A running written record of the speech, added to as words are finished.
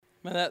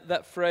Man,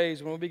 that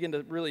phrase, when we begin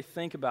to really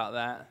think about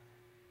that,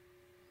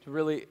 to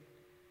really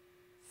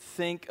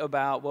think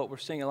about what we're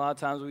singing, a lot of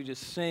times we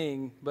just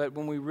sing, but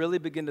when we really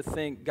begin to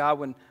think, God,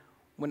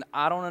 when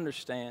I don't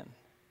understand,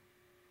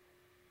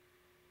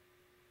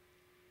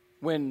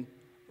 when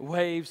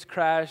waves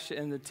crash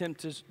and the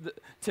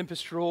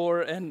tempest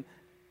roar, and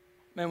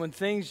man, when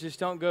things just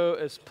don't go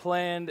as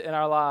planned in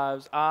our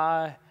lives,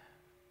 I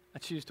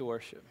choose to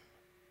worship.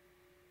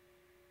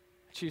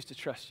 I choose to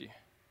trust you.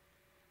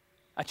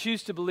 I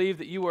choose to believe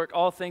that you work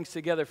all things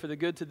together for the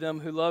good to them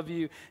who love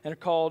you and are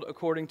called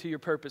according to your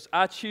purpose.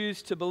 I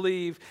choose to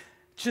believe,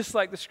 just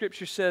like the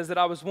scripture says, that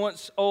I was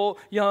once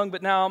young,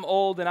 but now I'm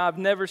old, and I've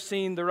never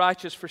seen the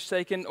righteous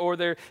forsaken or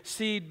their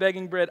seed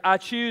begging bread. I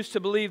choose to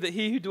believe that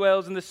he who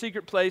dwells in the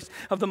secret place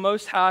of the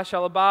Most High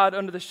shall abide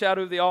under the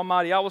shadow of the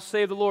Almighty. I will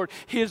say of the Lord,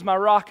 he is my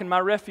rock and my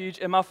refuge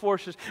and my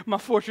fortress.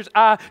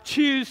 I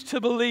choose to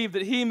believe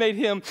that he made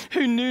him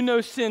who knew no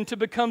sin to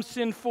become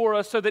sin for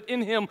us, so that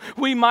in him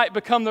we might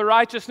become the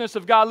righteousness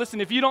of God.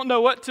 Listen, if you don't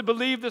know what to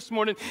believe this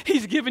morning,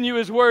 he's given you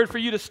his word for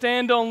you to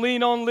stand on,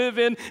 lean on, live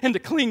in, and to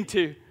cling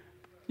to.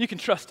 You can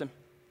trust him.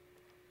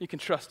 You can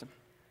trust him.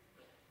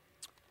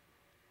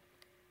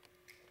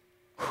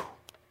 Whew.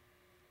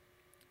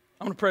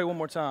 I'm going to pray one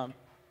more time.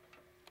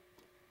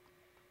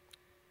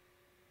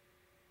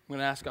 I'm going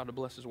to ask God to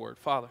bless his word.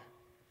 Father,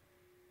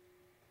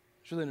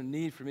 there's really no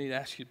need for me to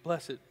ask you to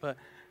bless it, but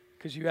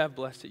because you have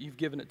blessed it, you've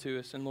given it to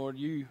us. And Lord,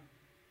 you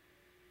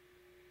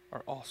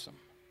are awesome.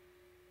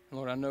 And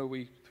Lord, I know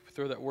we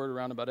throw that word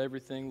around about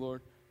everything,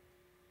 Lord.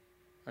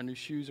 Our new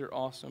shoes are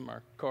awesome.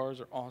 Our cars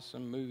are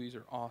awesome. Movies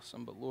are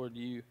awesome. But Lord,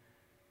 you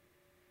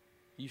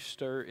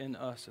stir in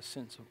us a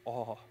sense of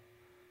awe,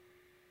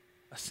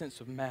 a sense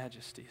of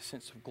majesty, a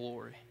sense of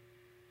glory.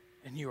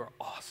 And you are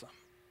awesome.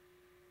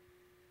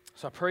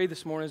 So I pray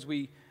this morning as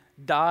we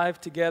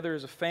dive together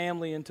as a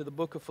family into the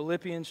book of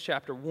Philippians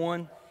chapter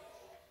 1,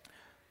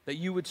 that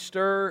you would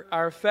stir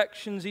our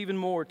affections even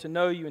more to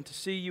know you and to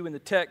see you in the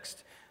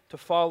text, to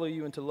follow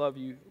you and to love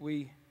you.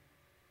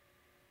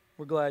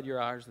 We're glad you're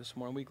ours this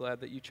morning. We're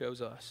glad that you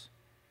chose us.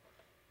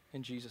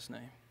 In Jesus'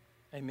 name,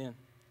 amen.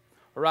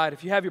 All right,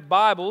 if you have your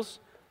Bibles,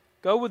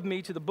 go with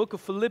me to the book of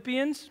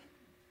Philippians,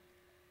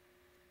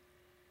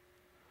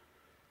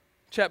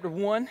 chapter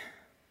 1. And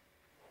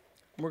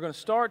we're going to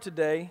start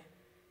today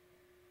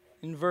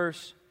in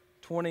verse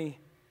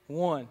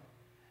 21.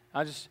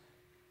 I'll just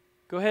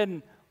go ahead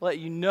and let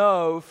you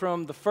know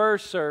from the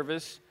first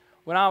service,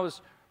 when I was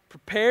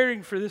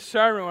preparing for this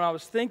sermon, when I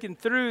was thinking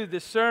through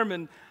this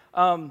sermon,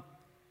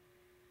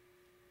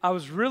 I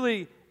was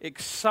really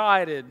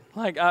excited.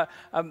 Like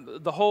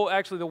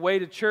the way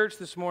to church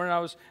this morning, I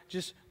was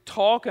just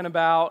talking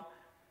about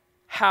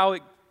how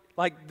it,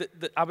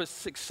 I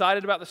was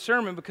excited about the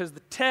sermon because the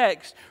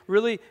text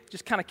really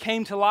just kind of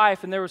came to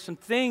life, and there were some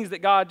things that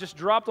God just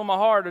dropped on my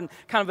heart, and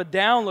kind of a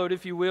download,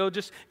 if you will,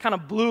 just kind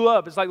of blew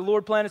up. It's like the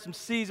Lord planted some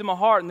seeds in my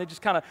heart, and they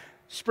just kind of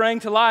sprang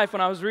to life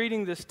when I was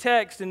reading this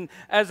text. And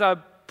as I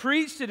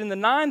preached it in the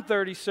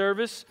 9:30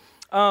 service,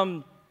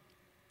 it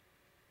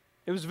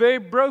was very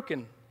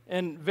broken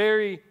and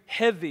very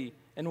heavy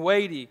and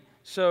weighty.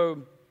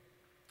 So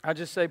I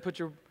just say put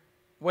your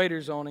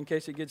waders on in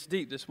case it gets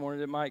deep this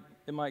morning. It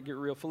might get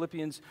real.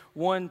 Philippians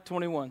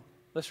 1:21.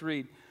 Let's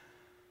read.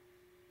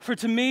 For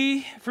to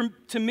me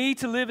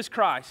to live is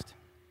Christ,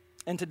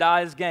 and to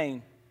die is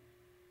gain.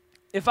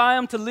 If I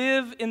am to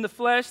live in the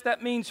flesh,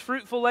 that means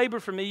fruitful labor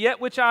for me, yet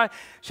which I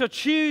shall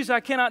choose I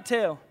cannot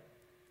tell.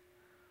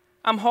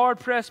 I'm hard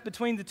pressed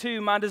between the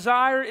two. My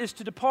desire is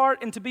to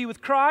depart and to be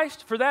with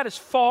Christ, for that is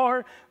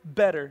far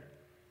better.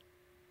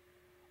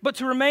 But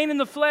to remain in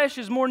the flesh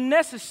is more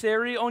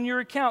necessary on your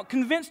account.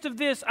 Convinced of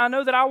this, I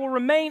know that I will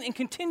remain and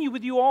continue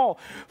with you all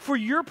for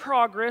your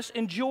progress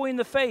and joy in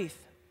the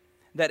faith,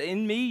 that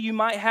in me you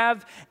might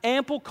have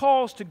ample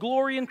cause to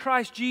glory in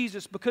Christ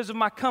Jesus because of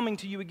my coming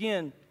to you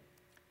again.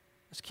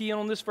 Let's key in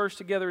on this verse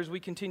together as we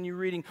continue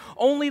reading.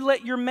 Only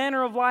let your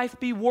manner of life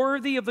be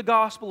worthy of the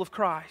gospel of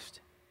Christ,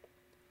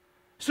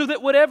 so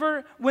that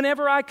whenever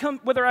I come,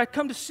 whether I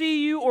come to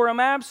see you or am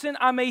absent,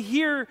 I may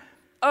hear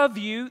of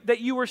you that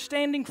you are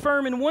standing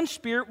firm in one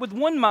spirit with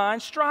one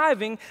mind,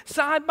 striving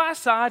side by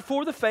side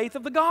for the faith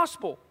of the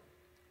gospel,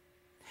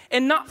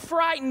 and not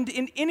frightened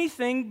in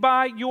anything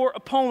by your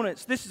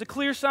opponents. This is a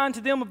clear sign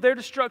to them of their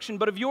destruction,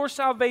 but of your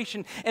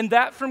salvation, and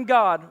that from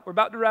God. We're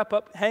about to wrap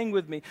up. Hang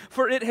with me.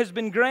 For it has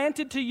been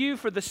granted to you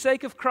for the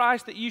sake of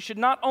Christ that you should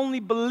not only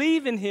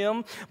believe in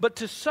him, but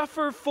to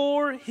suffer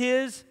for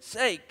his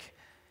sake.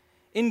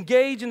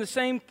 Engaged in the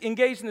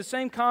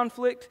same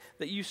conflict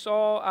that you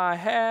saw I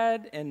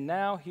had, and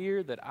now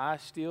hear that I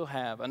still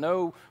have. I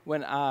know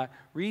when I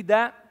read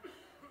that,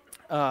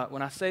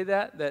 when I say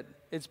that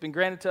it's been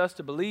granted to us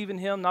to believe in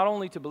him, not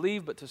only to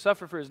believe, but to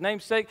suffer for his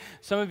name's sake.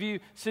 Some of you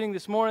sitting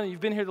this morning,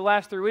 you've been here the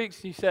last 3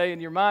 weeks, you say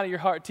in your mind and your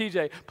heart,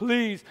 TJ,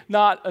 please,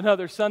 not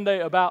another Sunday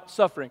about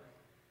suffering.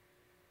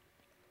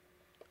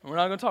 And we're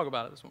not going to talk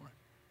about it this morning.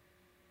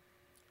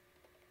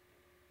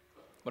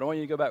 But I want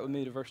you to go back with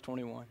me to verse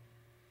 21.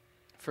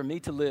 For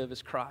me to live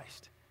is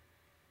Christ,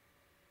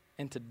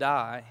 and to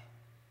die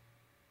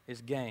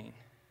is gain.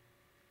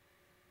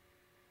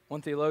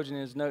 One theologian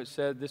in his notes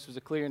said this was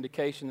a clear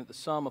indication that the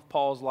sum of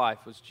Paul's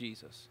life was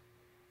Jesus.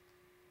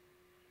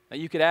 Now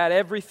you could add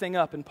everything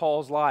up in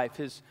Paul's life,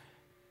 his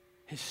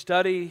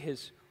study,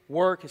 his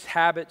work, his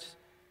habits,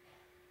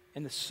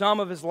 and the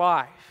sum of his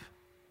life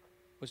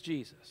was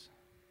Jesus.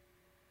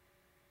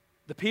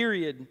 The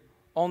period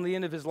on the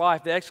end of his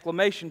life, the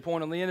exclamation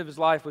point on the end of his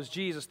life was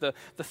Jesus. The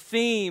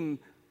theme,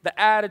 the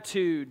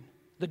attitude,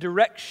 the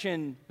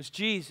direction was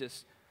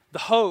Jesus. The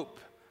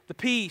hope, the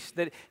peace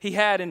that he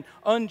had in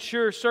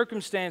unsure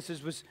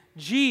circumstances was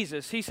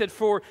Jesus. He said,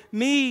 for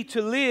me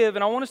to live,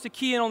 and I want us to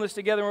key in on this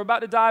together. We're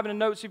about to dive into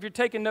notes. If you're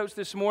taking notes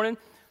this morning,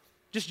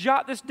 just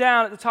jot this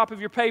down at the top of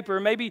your paper.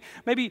 Maybe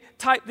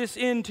type this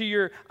into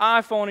your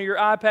iPhone or your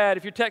iPad.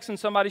 If you're texting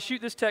somebody,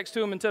 shoot this text to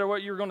them and tell them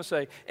what you were going to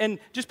say. And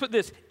just put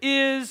this,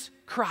 is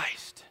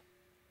Christ.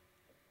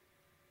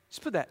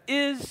 Just put that,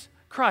 is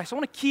Christ. I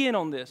want to key in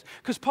on this.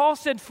 Because Paul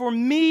said, for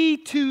me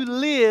to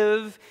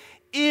live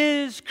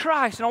is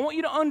Christ. And I want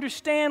you to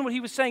understand what he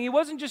was saying. He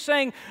wasn't just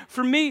saying,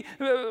 for me,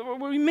 what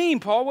do you mean,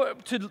 Paul?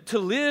 To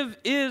live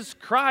is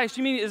Christ.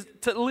 You mean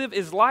to live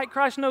is like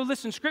Christ? No,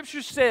 listen,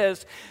 Scripture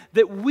says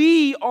that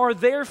we are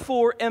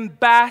therefore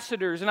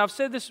ambassadors. And I've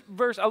said this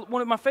verse, one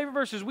of my favorite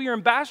verses, we are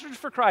ambassadors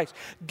for Christ.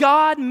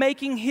 God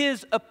making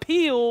his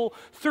appeal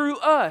through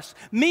us.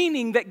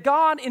 Meaning that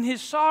God in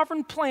his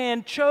sovereign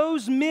plan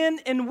chose men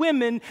and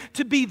women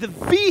to be the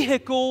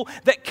vehicle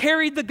that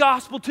carried the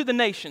gospel to the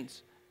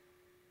nations.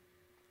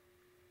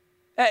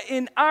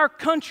 In our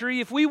country,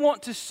 if we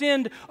want to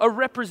send a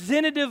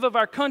representative of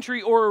our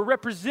country or a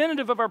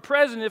representative of our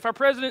president,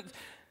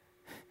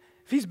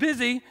 if he's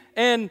busy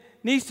and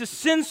needs to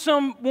send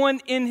someone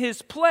in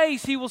his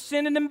place, he will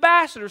send an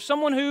ambassador,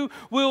 someone who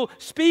will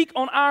speak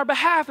on our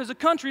behalf as a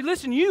country.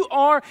 Listen, you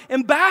are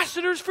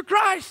ambassadors for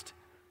Christ.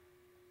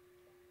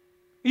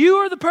 You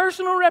are the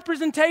personal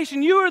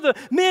representation. You are the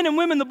men and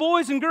women, the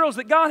boys and girls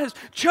that God has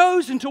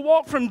chosen to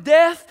walk from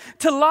death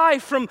to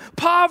life, from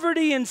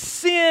poverty and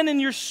sin in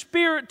your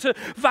spirit to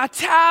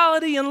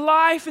vitality and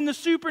life in the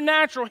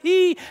supernatural.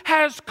 He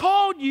has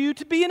called you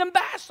to be an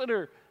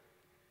ambassador,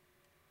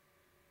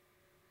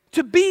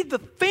 to be the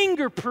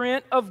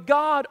fingerprint of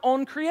God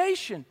on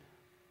creation.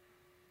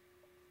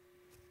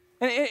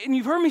 And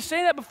you've heard me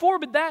say that before,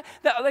 but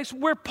that's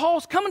where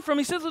Paul's coming from.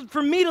 He says,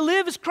 for me to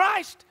live is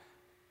Christ.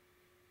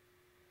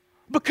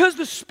 Because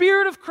the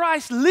Spirit of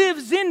Christ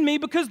lives in me,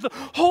 because the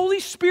Holy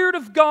Spirit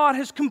of God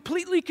has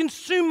completely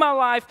consumed my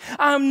life,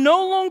 I am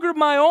no longer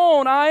my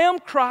own. I am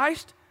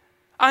Christ.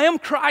 I am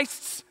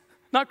Christ's.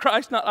 Not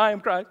Christ, not I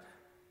am Christ.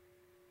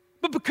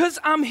 But because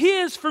I'm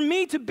His, for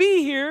me to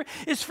be here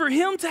is for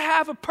Him to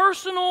have a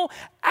personal,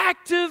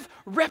 active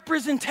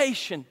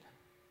representation.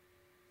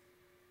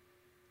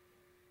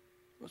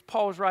 As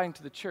Paul was writing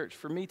to the church,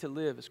 for me to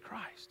live is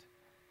Christ.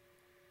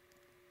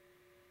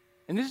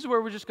 And this is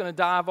where we're just going to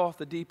dive off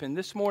the deep end.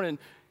 This morning,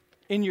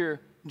 in your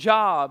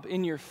job,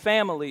 in your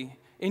family,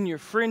 in your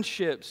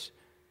friendships,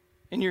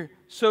 in your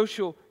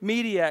social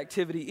media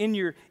activity, in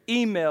your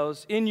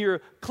emails, in your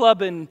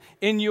clubbing,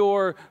 in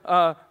your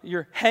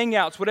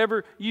hangouts,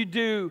 whatever you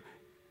do,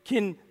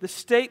 can the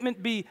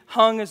statement be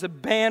hung as a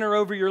banner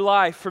over your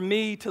life? For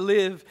me to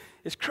live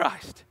is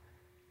Christ.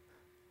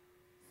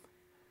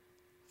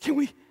 Can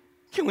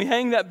we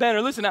hang that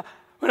banner? Listen,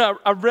 when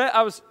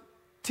I was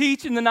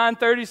teaching the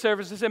 9:30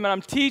 service, I said, man, I'm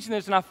teaching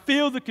this and I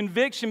feel the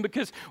conviction,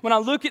 because when I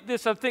look at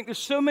this, I think there's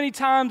so many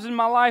times in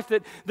my life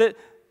that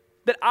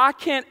I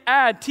can't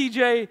add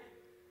TJ.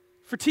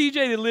 For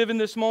TJ to live in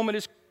this moment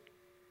is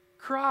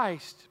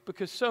Christ,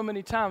 because so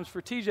many times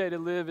for TJ to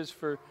live is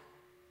for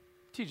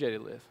TJ to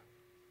live.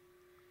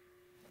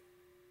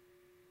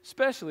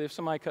 Especially if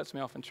somebody cuts me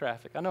off in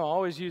traffic. I know I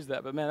always use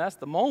that, but man, that's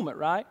the moment,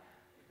 right?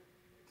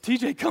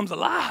 TJ comes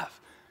alive.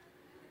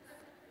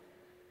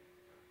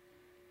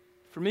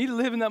 For me to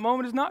live in that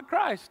moment is not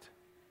Christ.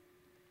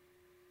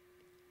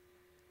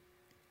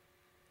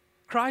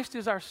 Christ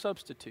is our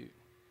substitute.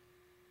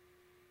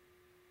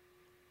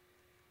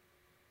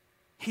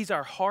 He's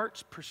our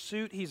heart's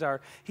pursuit. He's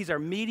our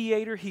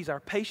mediator. He's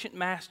our patient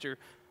master.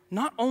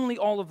 Not only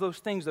all of those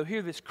things, though,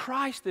 hear this,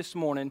 Christ this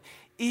morning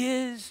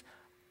is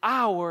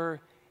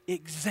our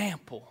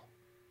example.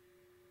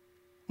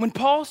 When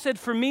Paul said,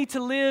 for me to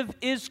live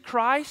is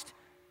Christ,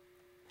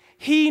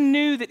 he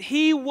knew that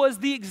he was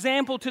the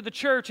example to the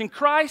church, and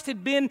Christ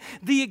had been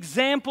the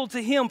example to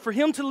him. For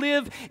him to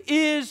live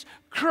is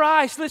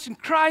Christ. Listen,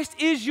 Christ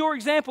is your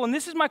example. And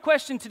this is my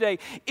question today.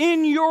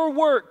 In your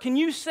work, can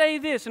you say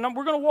this? And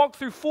we're going to walk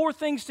through 4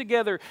 things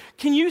together.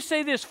 Can you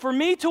say this? For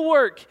me to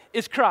work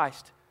is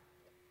Christ.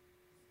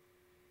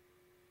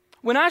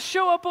 When I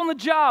show up on the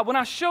job, when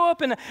I show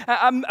up and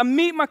I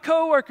meet my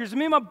coworkers,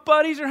 me and my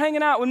buddies are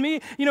hanging out,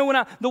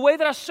 the way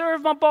that I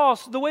serve my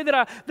boss, the way that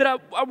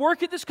I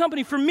work at this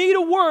company, for me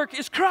to work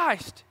is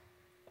Christ.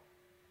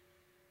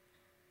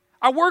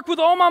 I work with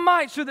all my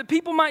might so that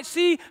people might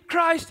see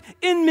Christ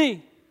in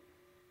me.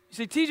 You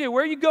say, TJ,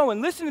 where are you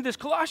going? Listen to this,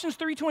 Colossians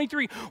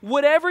 3:23.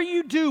 Whatever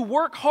you do,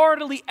 work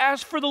heartily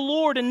as for the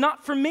Lord and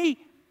not for me,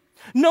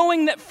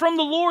 knowing that from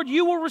the Lord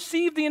you will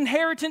receive the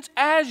inheritance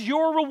as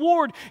your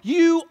reward.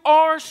 You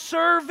are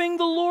serving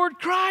the Lord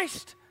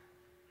Christ.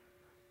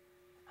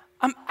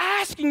 I'm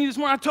asking you this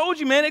morning. I told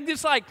you, man,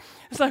 it's like,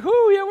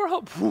 oh yeah, we're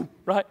hopeful,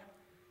 right?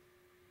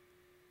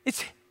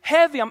 It's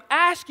heavy. I'm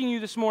asking you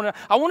this morning.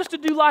 I want us to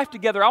do life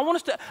together. I want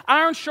us to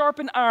iron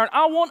sharpen iron.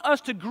 I want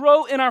us to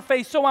grow in our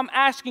faith. So I'm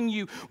asking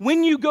you,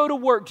 when you go to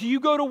work, do you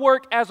go to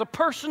work as a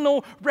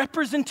personal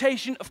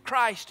representation of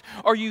Christ?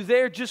 Are you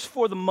there just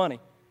for the money?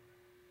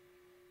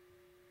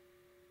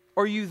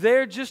 Are you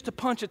there just to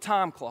punch a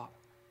time clock?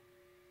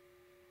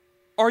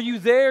 Are you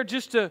there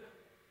just to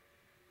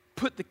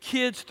put the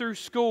kids through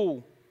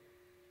school?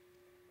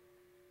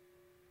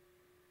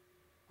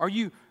 Are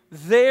you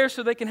there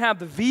so they can have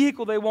the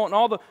vehicle they want and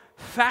all the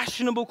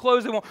fashionable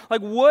clothes they want?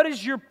 Like, what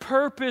is your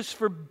purpose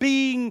for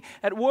being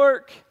at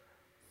work?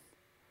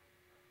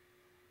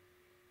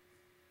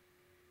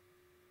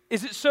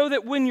 Is it so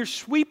that when you're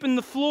sweeping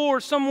the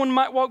floor, someone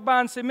might walk by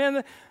and say,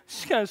 man,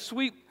 she's going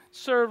to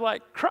serve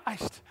like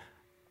Christ?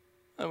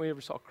 I don't know if we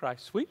ever saw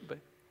Christ sweep, but.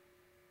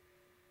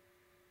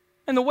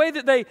 And the way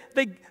that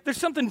there's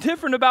something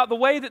different about the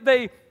way that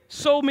they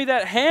sold me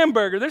that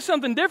hamburger. There's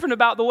something different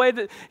about the way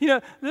that,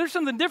 there's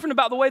something different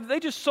about the way that they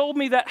just sold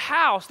me that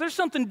house. There's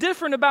something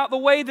different about the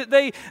way that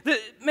they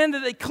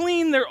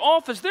clean their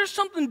office. There's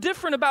something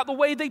different about the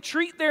way they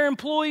treat their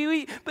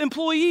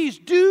employees.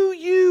 Do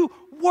you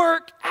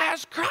work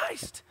as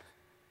Christ?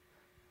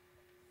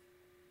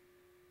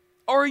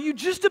 Or are you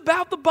just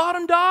about the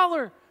bottom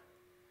dollar?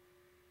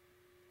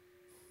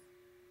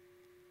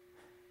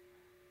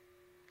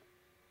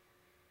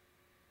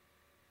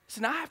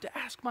 Listen, I have to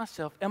ask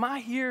myself, am I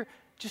here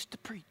just to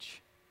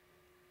preach?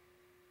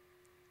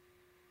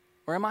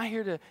 Or am I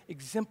here to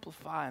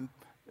exemplify and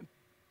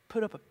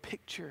put up a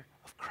picture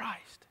of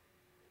Christ?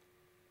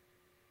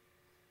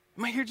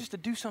 Am I here just to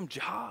do some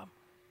job?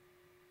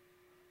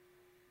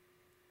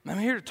 Am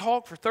I here to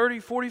talk for 30,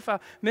 45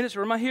 minutes?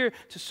 Or am I here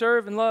to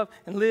serve and love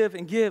and live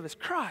and give as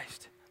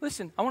Christ?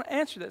 Listen, I want to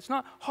answer that. It's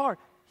not hard.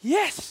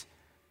 Yes.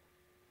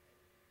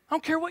 I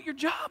don't care what your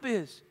job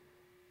is.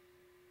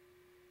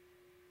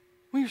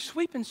 When you're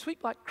sweeping,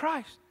 sweep like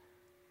Christ.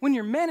 When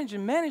you're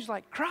managing, manage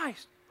like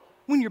Christ.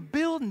 When you're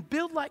building,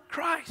 build like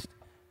Christ.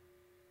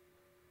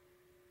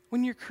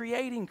 When you're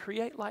creating,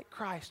 create like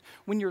Christ.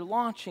 When you're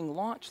launching,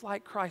 launch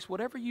like Christ.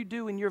 Whatever you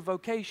do in your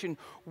vocation,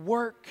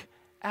 work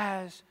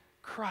as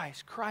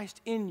Christ. Christ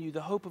in you,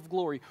 the hope of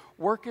glory.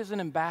 Work as an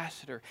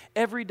ambassador.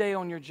 Every day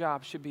on your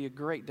job should be a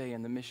great day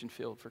in the mission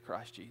field for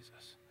Christ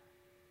Jesus.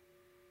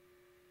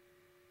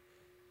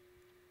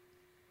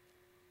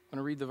 I'm going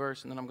to read the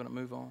verse and then I'm going to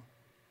move on.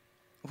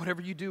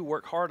 Whatever you do,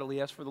 work heartily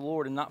as for the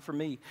Lord and not for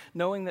me,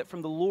 knowing that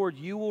from the Lord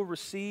you will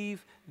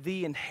receive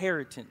the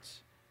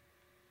inheritance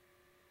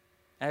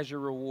as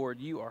your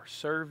reward. You are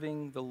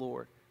serving the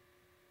Lord.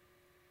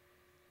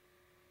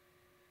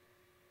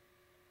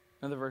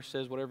 Another verse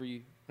says, whenever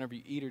you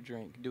eat or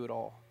drink, do it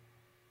all.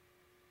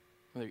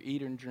 Whether you're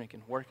eating and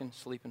drinking, working,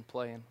 sleeping,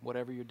 playing,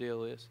 whatever your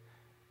deal is,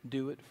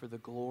 do it for the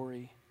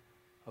glory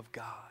of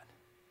God.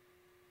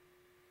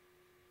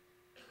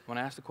 I want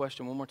to ask the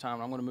question one more time,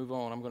 and I'm going to move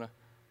on. I'm going to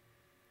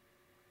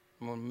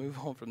move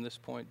on from this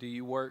point. Do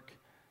you work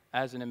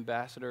as an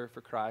ambassador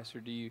for Christ, or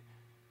do you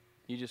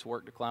just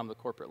work to climb the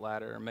corporate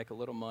ladder and make a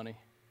little money?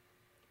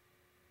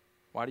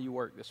 Why do you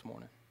work this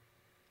morning?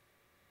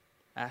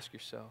 Ask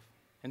yourself.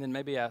 And then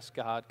maybe ask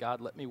God,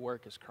 let me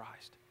work as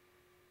Christ.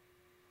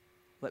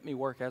 Let me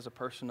work as a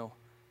personal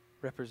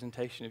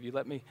representation of you.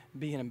 Let me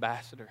be an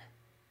ambassador.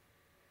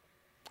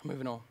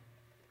 Moving on.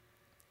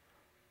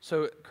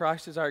 So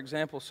Christ is our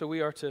example. So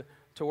we are to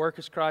work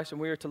as Christ,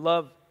 and we are to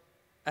love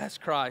as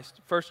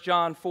Christ. 1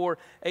 John 4,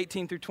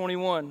 18 through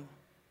 21.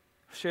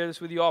 I share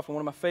this with you often.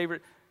 One of my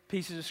favorite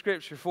pieces of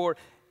Scripture. For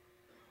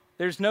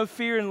there's no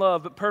fear in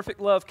love, but perfect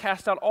love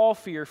casts out all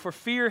fear. For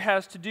fear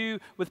has to do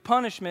with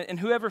punishment, and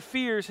whoever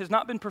fears has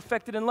not been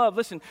perfected in love.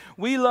 Listen,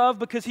 we love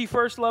because He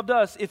first loved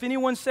us. If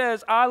anyone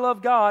says, I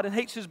love God, and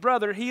hates his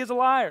brother, he is a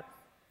liar.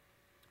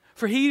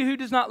 For he who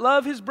does not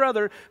love his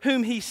brother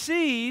whom he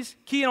sees,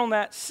 key on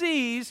that,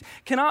 sees,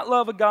 cannot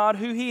love a God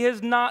who he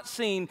has not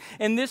seen.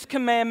 And this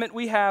commandment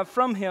we have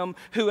from Him,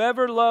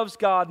 whoever loves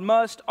God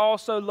must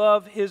also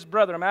love his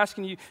brother. I'm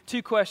asking you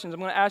two questions. I'm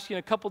going to ask you in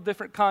a couple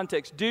different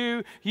contexts.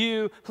 Do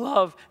you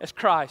love as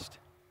Christ?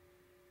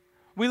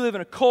 We live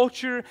in a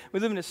culture, we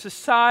live in a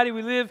society,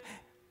 we live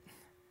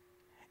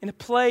in a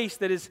place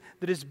that is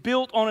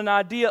built on an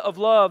idea of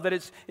love, that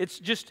it's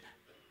just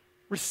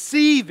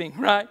receiving,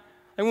 right?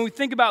 And when we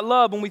think about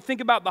love, when we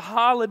think about the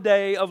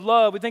holiday of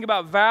love, we think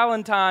about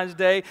Valentine's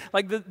Day,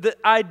 like the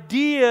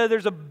idea,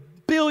 there's a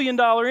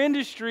billion-dollar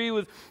industry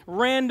with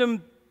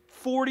random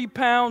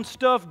 40-pound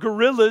stuffed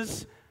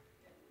gorillas.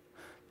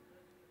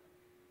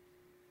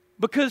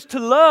 Because to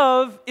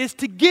love is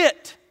to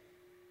get.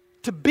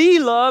 To be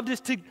loved is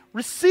to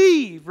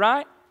receive,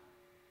 right?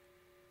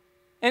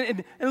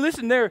 And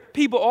listen, there are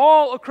people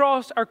all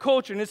across our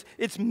culture, and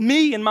it's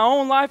me in my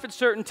own life at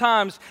certain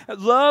times.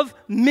 Love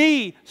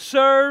me,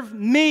 serve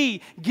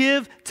me,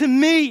 give to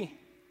me,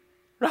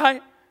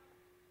 right?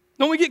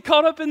 Don't we get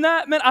caught up in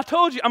that? Man, I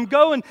told you, I'm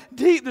going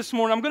deep this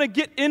morning. I'm going to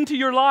get into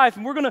your life,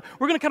 and we're going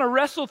to kind of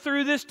wrestle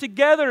through this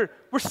together.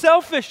 We're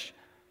selfish.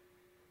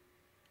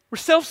 We're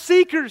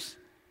self-seekers.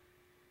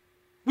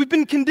 We've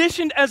been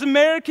conditioned as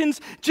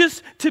Americans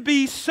just to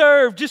be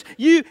served. Just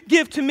you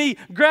give to me,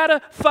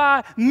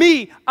 gratify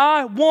me.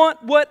 I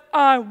want what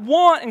I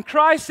want. And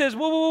Christ says,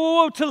 whoa, whoa, whoa,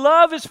 whoa. To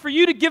love is for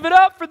you to give it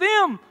up for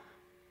them.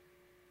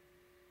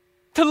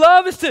 To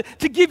love is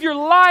to give your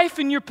life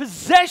and your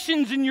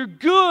possessions and your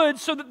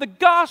goods so that the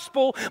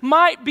gospel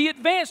might be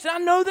advanced. And I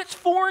know that's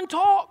foreign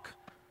talk.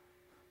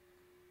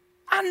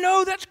 I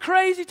know that's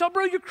crazy talk.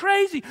 Bro, you're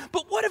crazy.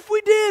 But what if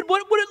we did?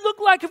 What would it look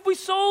like if we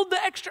sold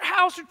the extra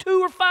house or 2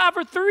 or 5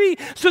 or 3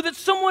 so that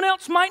someone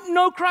else might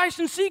know Christ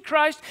and see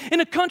Christ in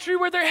a country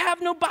where they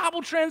have no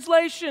Bible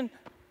translation?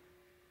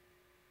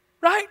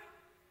 Right?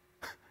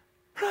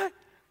 Right?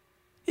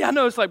 Yeah, I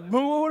know it's like,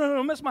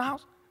 don't mess my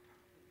house.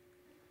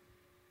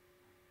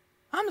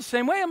 I'm the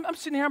same way. I'm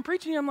sitting here, I'm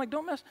preaching, I'm like,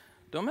 don't mess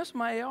with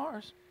my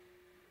ARs.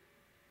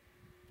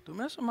 Don't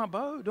mess with my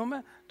bow.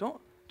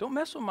 Don't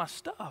mess with my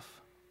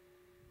stuff.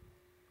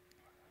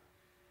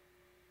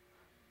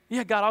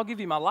 Yeah, God, I'll give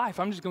you my life.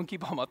 I'm just going to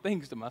keep all my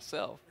things to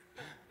myself.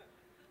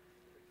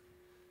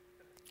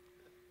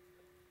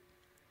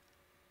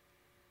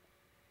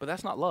 But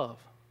that's not love.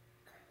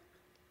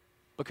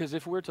 Because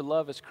if we're to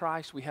love as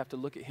Christ, we have to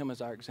look at him as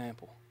our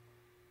example.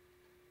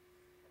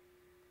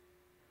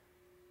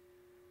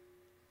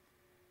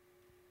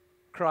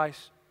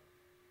 Christ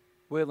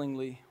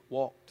willingly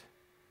walked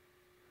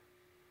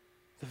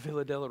the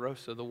Via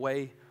Dolorosa, the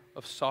way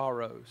of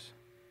sorrows.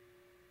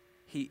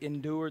 He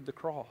endured the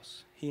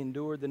cross. He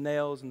endured the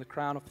nails and the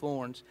crown of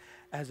thorns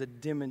as a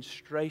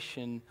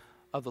demonstration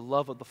of the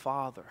love of the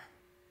Father.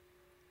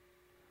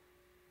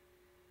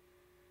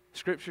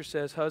 Scripture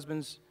says,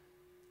 husbands,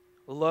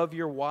 love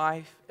your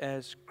wife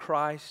as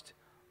Christ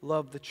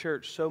loved the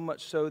church, so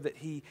much so that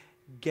he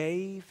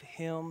gave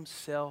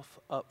himself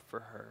up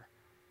for her.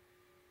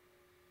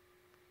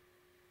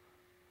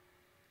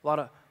 A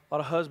lot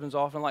of husbands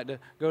often like to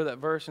go to that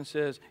verse and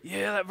says,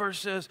 yeah, that verse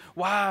says,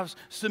 wives,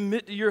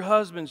 submit to your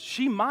husbands.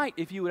 She might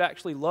if you would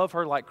actually love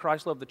her like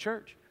Christ loved the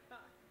church.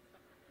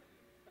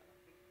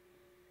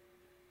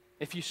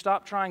 If you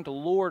stop trying to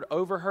lord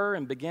over her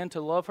and begin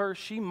to love her,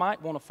 she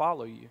might want to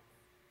follow you.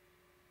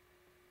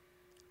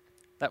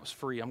 That was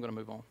free. I'm going to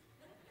move on.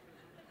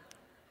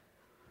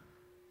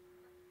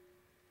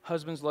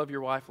 Husbands, love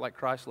your wife like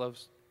Christ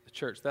loves the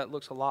church. That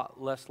looks a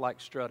lot less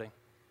like strutting.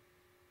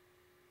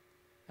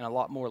 And a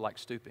lot more like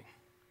stooping.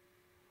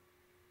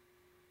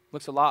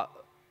 Looks a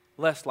lot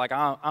less like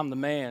I'm the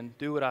man,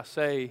 do what I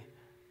say,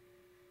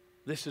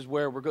 this is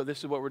where we're going, this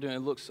is what we're doing. It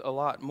looks a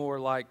lot more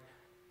like,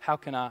 how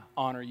can I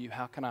honor you?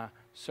 How can I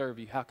serve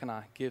you? How can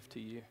I give to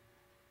you?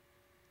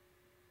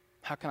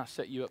 How can I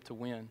set you up to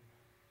win?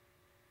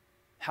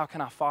 How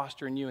can I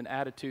foster in you an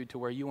attitude to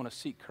where you want to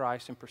seek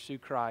Christ and pursue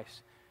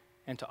Christ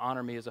and to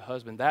honor me as a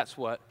husband? That's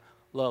what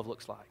love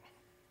looks like.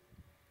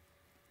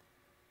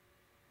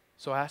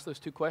 So I ask those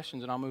 2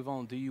 questions and I'll move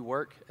on. Do you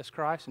work as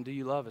Christ and do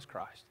you love as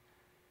Christ?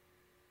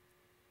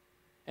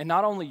 And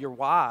not only your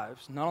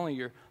wives, not only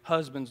your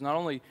husbands, not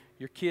only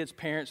your kids,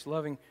 parents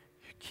loving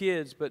your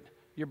kids, but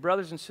your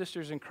brothers and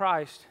sisters in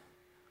Christ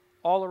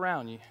all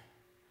around you.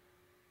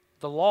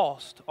 The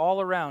lost all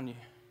around you.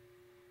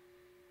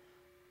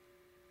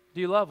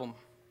 Do you love them?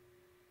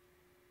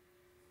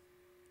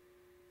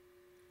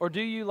 Or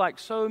do you, like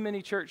so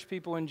many church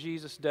people in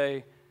Jesus'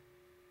 day,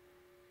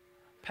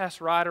 pass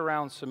right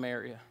around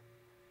Samaria?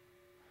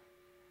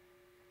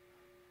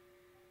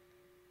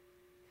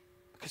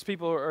 Because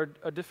people are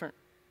a different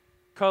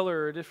color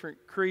or a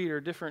different creed or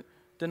a different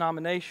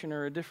denomination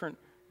or a different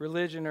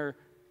religion or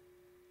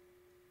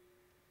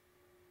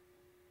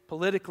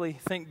politically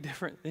think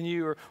different than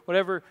you or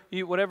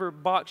whatever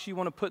box you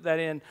want to put that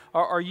in.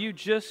 Are you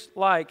just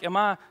like, am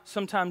I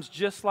sometimes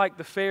just like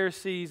the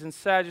Pharisees and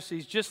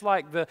Sadducees, just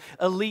like the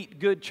elite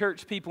good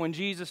church people in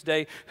Jesus'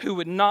 day who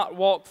would not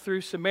walk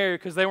through Samaria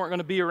because they weren't going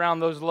to be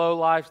around those low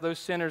lives, those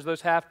sinners,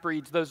 those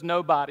half-breeds, those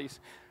nobodies?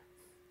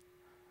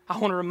 I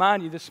want to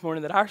remind you this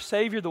morning that our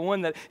Savior, the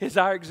one that is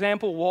our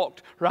example,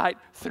 walked right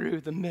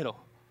through the middle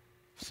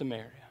of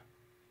Samaria.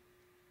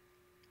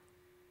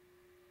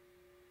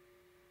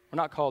 We're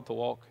not called to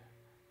walk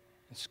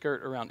and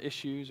skirt around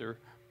issues or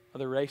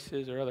other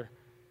races or other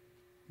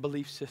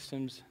belief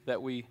systems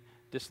that we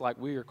dislike.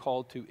 We are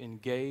called to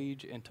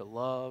engage and to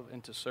love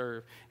and to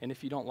serve. And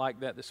if you don't like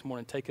that this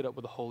morning, take it up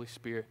with the Holy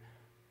Spirit.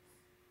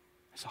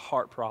 It's a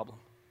heart problem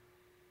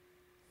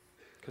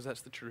because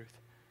that's the truth.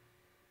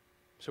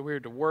 So we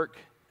are to work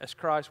as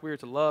Christ. We are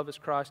to love as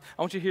Christ.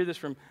 I want you to hear this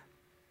from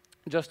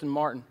Justin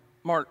Martyr.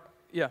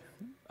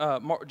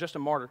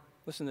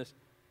 Listen to this.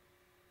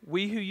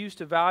 We who used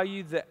to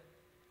value the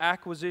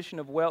acquisition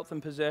of wealth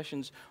and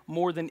possessions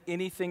more than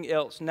anything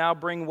else now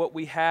bring what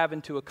we have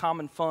into a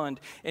common fund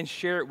and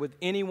share it with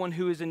anyone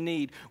who is in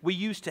need. We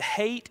used to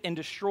hate and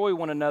destroy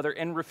one another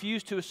and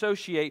refuse to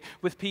associate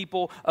with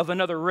people of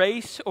another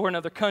race or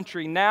another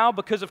country. Now,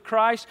 because of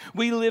Christ,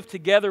 we live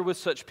together with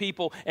such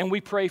people and we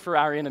pray for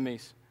our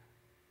enemies.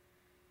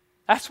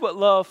 That's what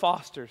love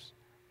fosters.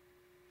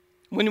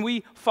 When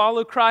we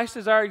follow Christ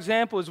as our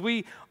example, as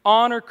we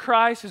honor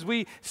Christ, as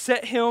we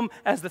set Him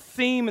as the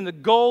theme and the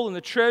goal and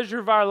the treasure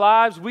of our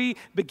lives, we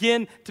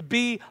begin to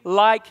be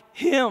like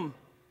Him.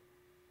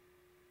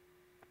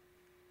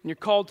 And you're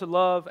called to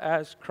love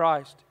as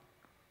Christ.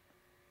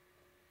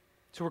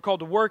 So we're called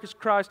to work as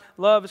Christ,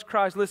 love as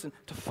Christ, listen,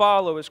 to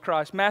follow as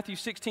Christ. Matthew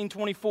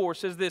 16:24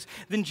 says this,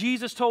 "Then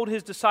Jesus told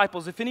His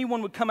disciples, 'If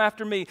anyone would come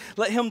after me,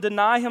 let him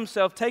deny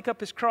himself, take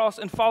up his cross,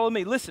 and follow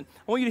me.'" Listen,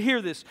 I want you to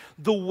hear this.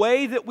 The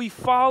way that we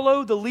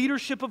follow the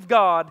leadership of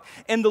God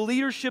and the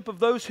leadership of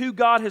those who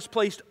God has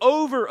placed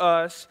over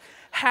us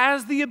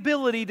has the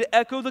ability to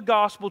echo the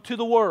gospel to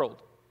the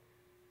world.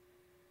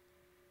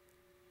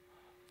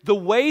 The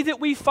way that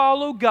we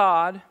follow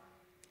God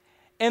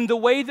and the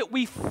way that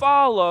we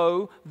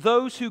follow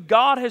those who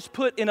God has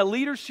put in a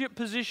leadership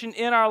position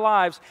in our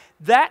lives,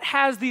 that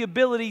has the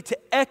ability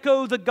to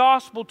echo the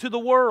gospel to the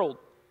world.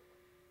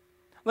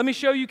 Let me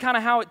show you kind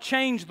of how it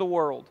changed the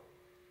world.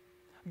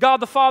 God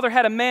the Father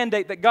had a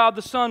mandate that God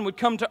the Son would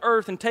come to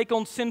earth and take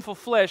on sinful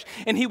flesh,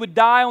 and He would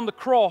die on the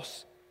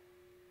cross.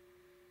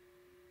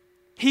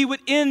 He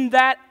would, in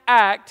that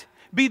act,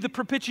 be the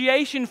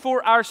propitiation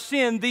for our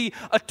sin, the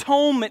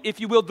atonement, if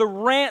you will, the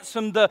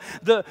ransom,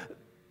 the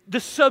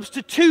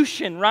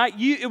substitution, right?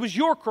 It was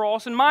your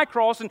cross and my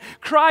cross, and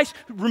Christ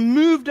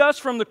removed us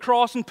from the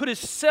cross and put His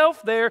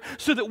self there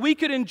so that we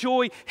could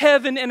enjoy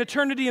heaven and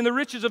eternity and the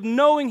riches of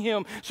knowing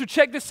Him. So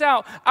check this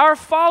out. Our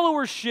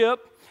followership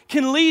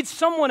can lead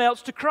someone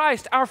else to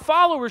Christ. Our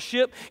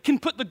followership can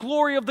put the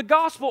glory of the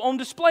gospel on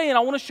display, and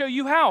I want to show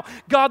you how.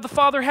 God the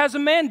Father has a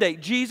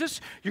mandate.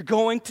 Jesus, you're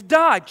going to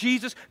die.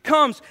 Jesus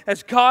comes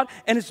as God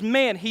and as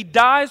man. He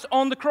dies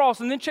on the cross.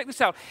 And then check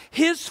this out.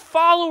 His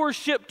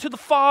followership to the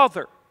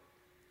Father,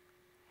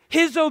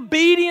 His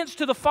obedience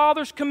to the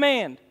Father's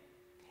command,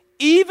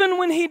 even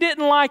when He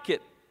didn't like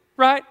it,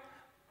 right?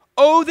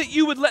 Oh, that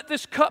you would let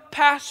this cup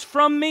pass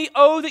from me.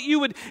 Oh, that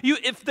you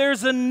if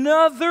there's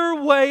another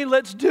way,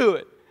 let's do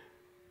it.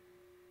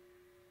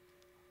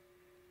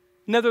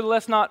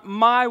 Nevertheless, not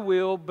my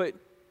will, but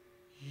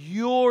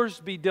yours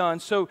be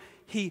done. So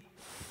He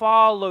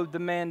followed the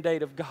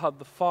mandate of God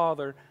the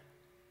Father,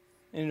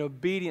 and in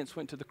obedience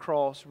went to the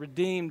cross,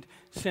 redeemed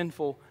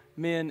sinful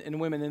men and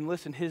women. And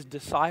listen, His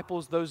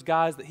disciples, those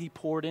guys that He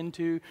poured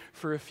into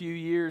for a few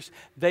years,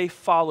 they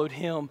followed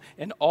Him,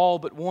 and all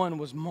but one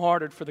was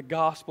martyred for the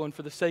gospel and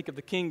for the sake of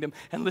the kingdom.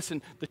 And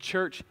listen, the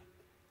church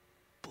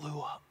blew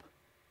up.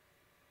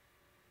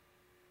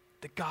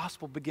 The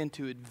gospel began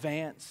to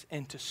advance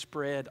and to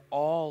spread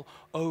all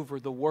over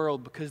the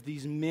world because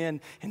these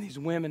men and these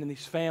women and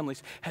these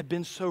families had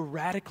been so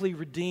radically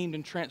redeemed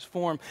and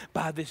transformed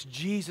by this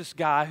Jesus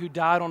guy who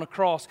died on a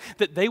cross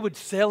that they would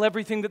sell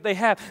everything that they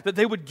have, that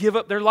they would give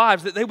up their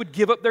lives, that they would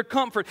give up their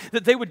comfort,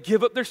 that they would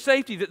give up their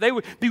safety, that they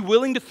would be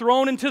willing to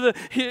throw into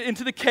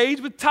the cage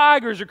with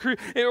tigers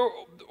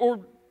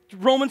or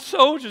Roman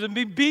soldiers and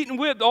be beaten,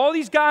 whipped. All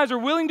these guys are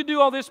willing to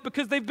do all this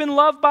because they've been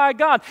loved by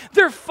God.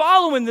 They're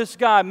following this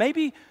guy.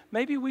 Maybe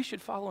we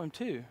should follow him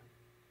too.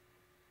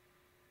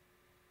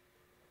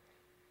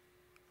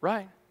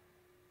 Right?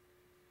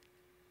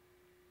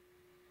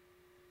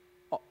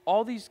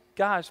 All these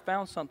guys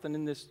found something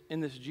in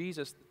this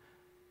Jesus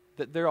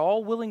that they're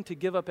all willing to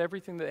give up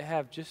everything that they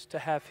have just to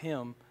have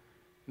Him.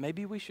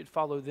 Maybe we should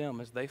follow them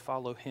as they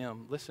follow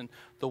Him. Listen,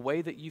 the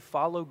way that you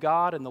follow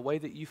God and the way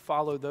that you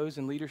follow those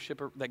in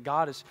leadership that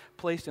God has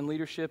placed in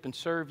leadership and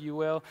serve you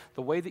well,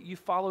 the way that you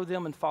follow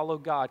them and follow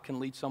God can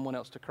lead someone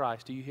else to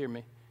Christ. Do you hear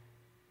me?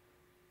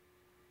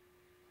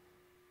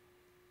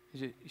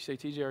 You say,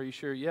 TJ, are you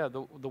sure? Yeah,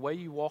 the way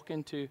you walk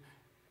into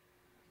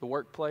the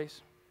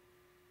workplace,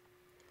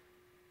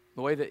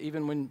 the way that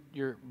even when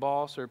your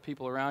boss or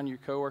people around you, your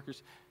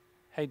coworkers,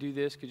 hey, do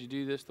this, could you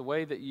do this? The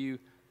way that you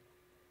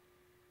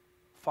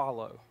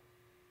follow,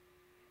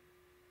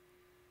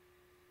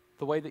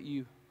 the way that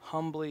you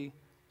humbly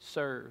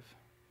serve,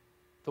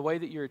 the way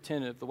that you're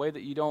attentive, the way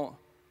that you don't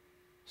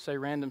say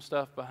random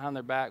stuff behind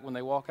their back when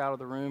they walk out of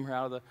the room or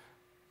out of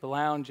the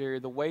lounge area,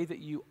 the way that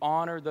you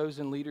honor those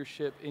in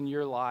leadership in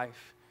your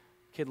life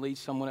can lead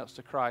someone else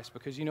to Christ.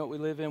 Because you know what we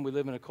live in? We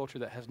live in a culture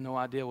that has no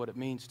idea what it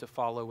means to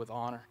follow with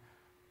honor.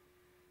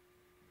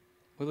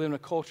 We live in a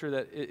culture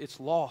that it's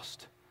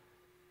lost.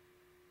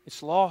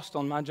 It's lost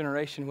on my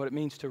generation what it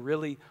means to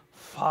really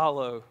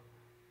follow.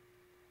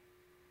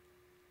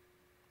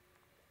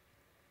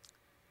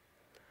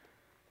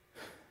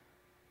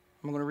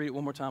 I'm going to read it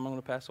one more time. I'm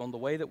going to pass on. The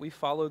way that we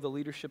follow the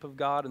leadership of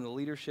God and the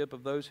leadership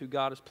of those who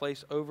God has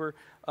placed over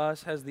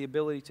us has the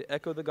ability to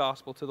echo the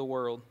gospel to the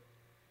world.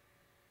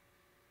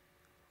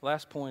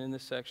 Last point in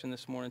this section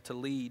this morning, to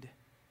lead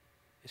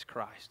is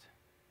Christ.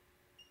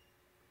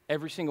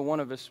 Every single one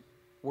of us,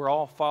 we're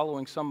all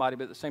following somebody,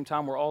 but at the same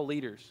time, we're all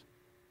leaders.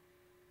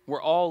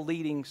 We're all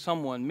leading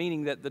someone,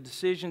 meaning that the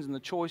decisions and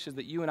the choices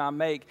that you and I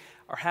make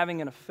are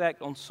having an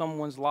effect on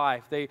someone's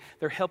life.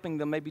 They're helping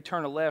them maybe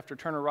turn a left or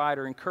turn a right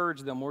or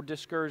encourage them or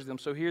discourage them.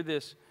 So hear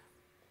this.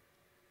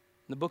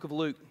 In the book of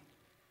Luke, I'm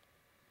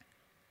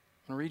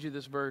going to read you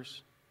this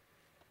verse.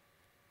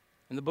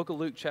 In the book of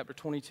Luke, chapter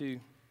 22.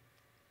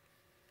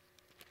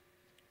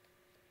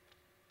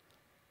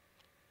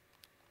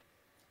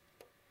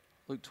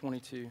 Luke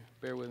 22,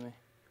 bear with me.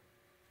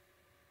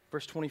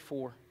 Verse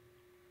 24.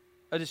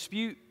 A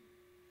dispute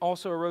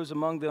also arose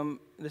among them,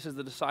 this is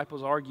the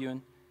disciples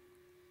arguing,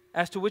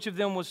 as to which of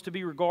them was to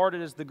be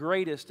regarded as the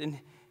greatest. And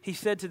he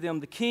said to them,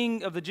 the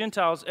king of the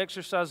Gentiles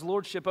exercised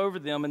lordship over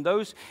them, and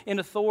those in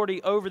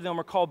authority over them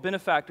are called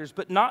benefactors,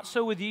 but not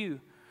so with you.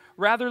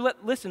 Rather,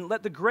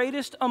 let the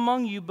greatest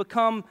among you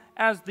become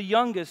as the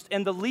youngest,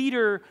 and the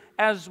leader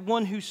as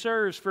one who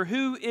serves. For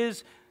who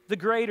is the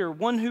greater,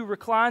 one who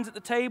reclines at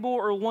the table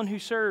or one who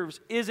serves?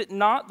 Is it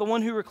not the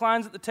one who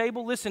reclines at the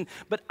table? Listen,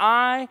 but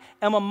I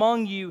am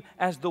among you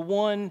as the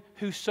one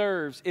who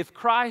serves. If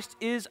Christ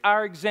is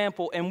our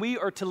example and we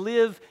are to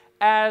live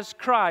as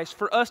Christ,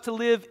 for us to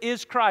live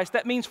is Christ.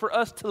 That means for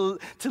us to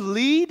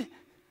lead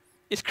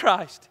is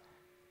Christ.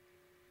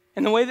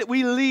 And the way that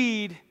we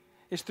lead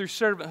is through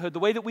servanthood. The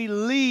way that we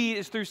lead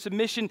is through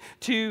submission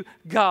to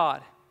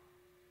God.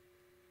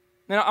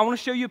 Now, I want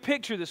to show you a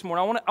picture this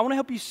morning. I want to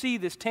help you see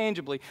this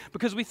tangibly,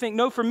 because we think,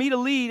 no, for me to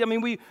lead,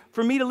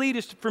 for me to lead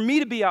is for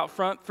me to be out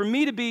front, for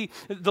me to be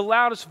the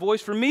loudest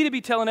voice, for me to be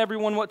telling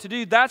everyone what to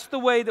do. That's the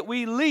way that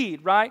we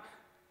lead, right?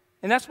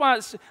 And that's why,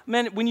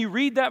 when you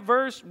read that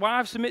verse,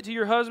 wives, submit to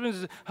your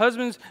husbands,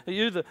 husbands,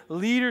 you're the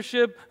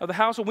leadership of the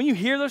household. When you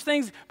hear those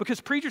things,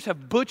 because preachers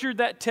have butchered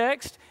that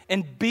text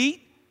and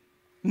beat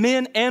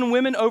men and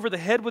women over the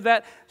head with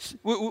that,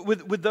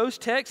 with those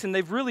texts, and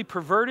they've really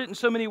perverted it in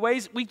so many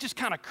ways, we just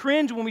kind of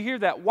cringe when we hear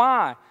that.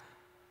 Why?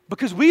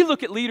 Because we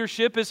look at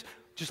leadership as,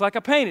 just like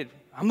I painted,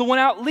 I'm the one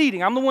out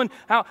leading. I'm the one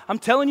out, I'm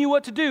telling you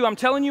what to do. I'm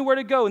telling you where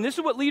to go. And this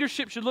is what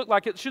leadership should look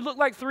like. It should look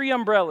like 3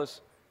 umbrellas.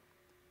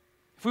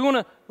 If we want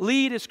to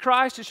lead as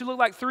Christ, it should look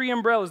like 3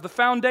 umbrellas. The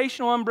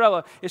foundational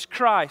umbrella is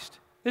Christ.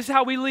 This is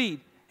how we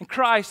lead, in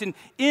Christ. And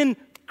in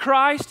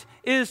Christ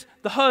is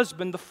the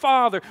husband, the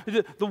father,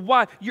 the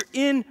wife. You're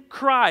in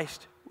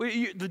Christ.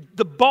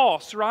 The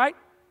boss, right?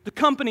 The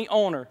company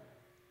owner.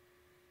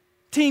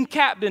 Team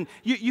captain.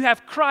 You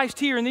have Christ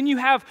here, and then you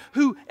have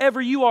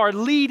whoever you are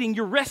leading.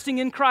 You're resting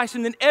in Christ,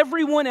 and then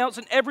everyone else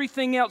and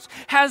everything else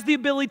has the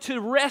ability to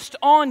rest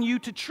on you,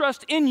 to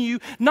trust in you,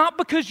 not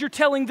because you're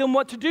telling them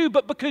what to do,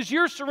 but because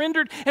you're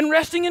surrendered and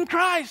resting in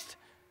Christ.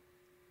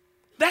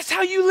 That's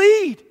how you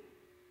lead.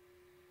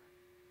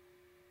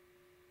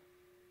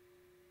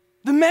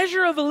 The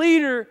measure of a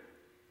leader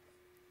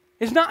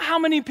is not how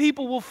many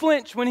people will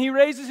flinch when he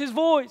raises his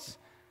voice.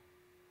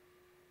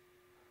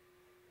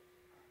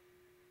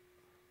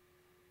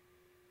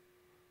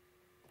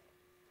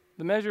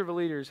 The measure of a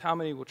leader is how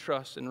many will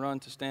trust and run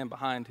to stand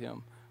behind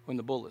him when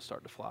the bullets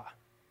start to fly.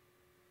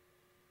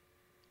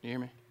 You hear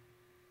me?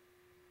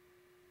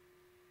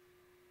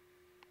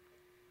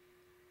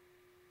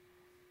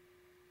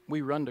 We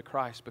run to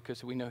Christ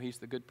because we know He's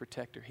the good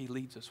protector. He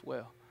leads us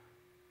well.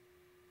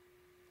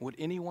 Would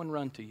anyone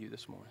run to you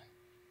this morning?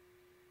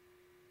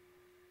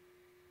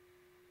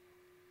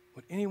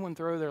 Would anyone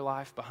throw their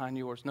life behind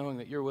yours knowing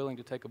that you're willing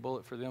to take a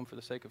bullet for them for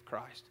the sake of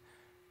Christ?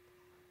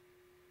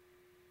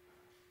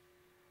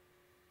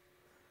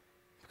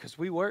 Because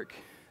we work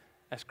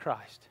as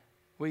Christ.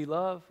 We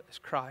love as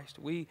Christ.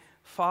 We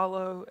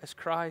follow as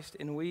Christ,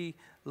 and we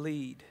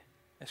lead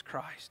as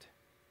Christ.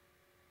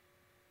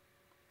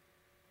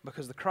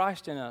 Because the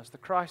Christ in us, the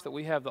Christ that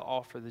we have to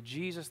offer, the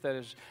Jesus that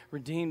has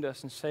redeemed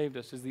us and saved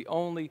us, is the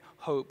only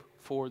hope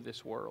for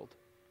this world.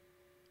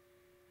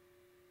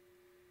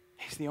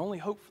 He's the only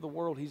hope for the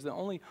world. He's the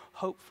only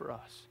hope for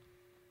us.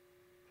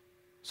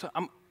 So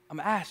I'm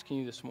asking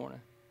you this morning,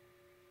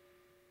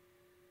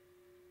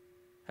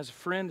 as a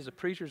friend, as a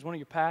preacher, as one of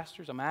your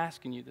pastors, I'm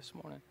asking you this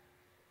morning,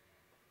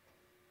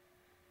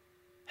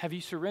 have you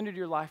surrendered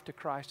your life to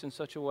Christ in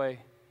such a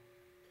way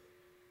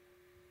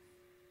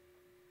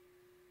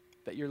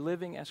that you're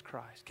living as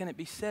Christ? Can it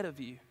be said of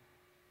you,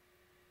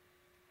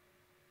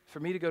 for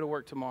me to go to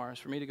work tomorrow is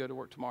for me to go to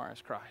work tomorrow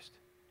as Christ?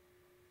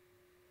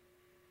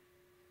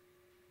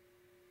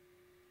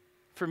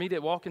 For me to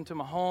walk into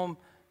my home,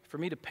 for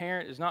me to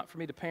parent is not for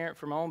me to parent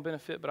for my own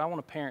benefit, but I want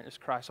to parent as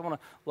Christ. I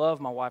want to love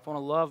my wife. I want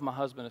to love my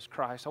husband as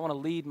Christ. I want to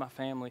lead my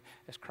family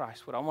as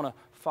Christ would. I want to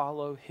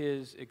follow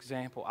His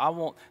example. I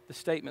want the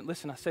statement,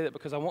 listen, I say that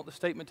because I want the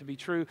statement to be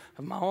true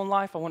of my own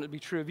life. I want it to be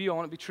true of you. I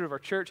want it to be true of our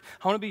church.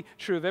 I want it to be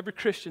true of every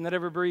Christian that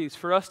ever breathes.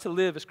 For us to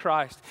live as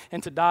Christ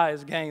and to die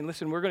as gain.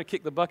 Listen, we're going to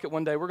kick the bucket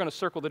one day. We're going to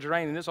circle the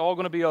drain, and it's all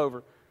going to be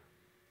over.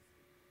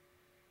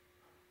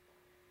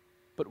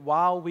 But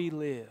while we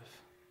live,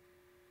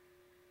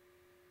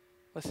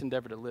 let's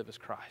endeavor to live as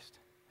Christ.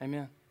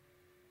 Amen?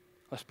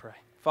 Let's pray.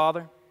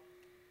 Father,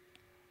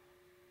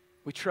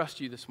 we trust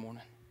you this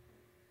morning.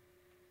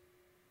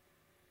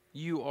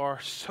 You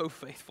are so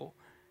faithful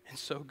and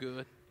so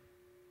good.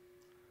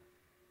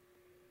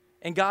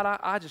 And God,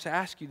 I just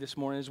ask you this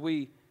morning, as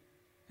we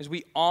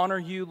honor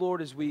you,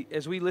 Lord, as we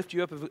lift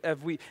you up,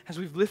 as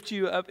we've lifted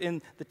you up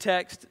in the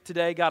text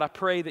today, God, I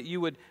pray that you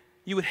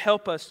would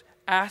help us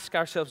ask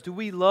ourselves, do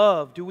we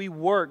love? Do we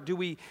work? Do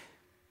we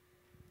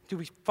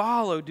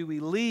follow? Do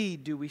we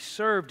lead? Do we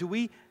serve? Do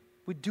we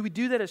Do we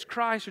do that as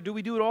Christ, or do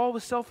we do it all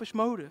with selfish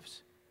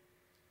motives?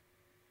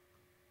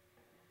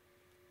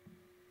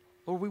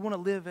 Lord, we want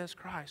to live as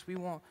Christ. We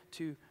want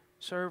to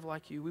serve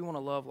like you. We want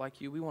to love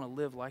like you. We want to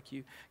live like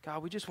you.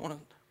 God, we just want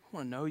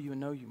to know you and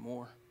know you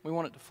more. We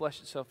want it to flesh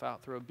itself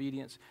out through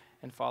obedience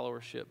and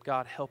followership.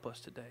 God, help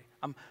us today.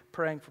 I'm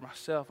praying for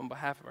myself on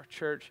behalf of our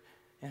church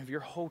and of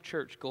your whole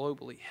church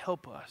globally.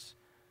 Help us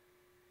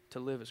to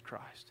live as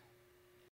Christ.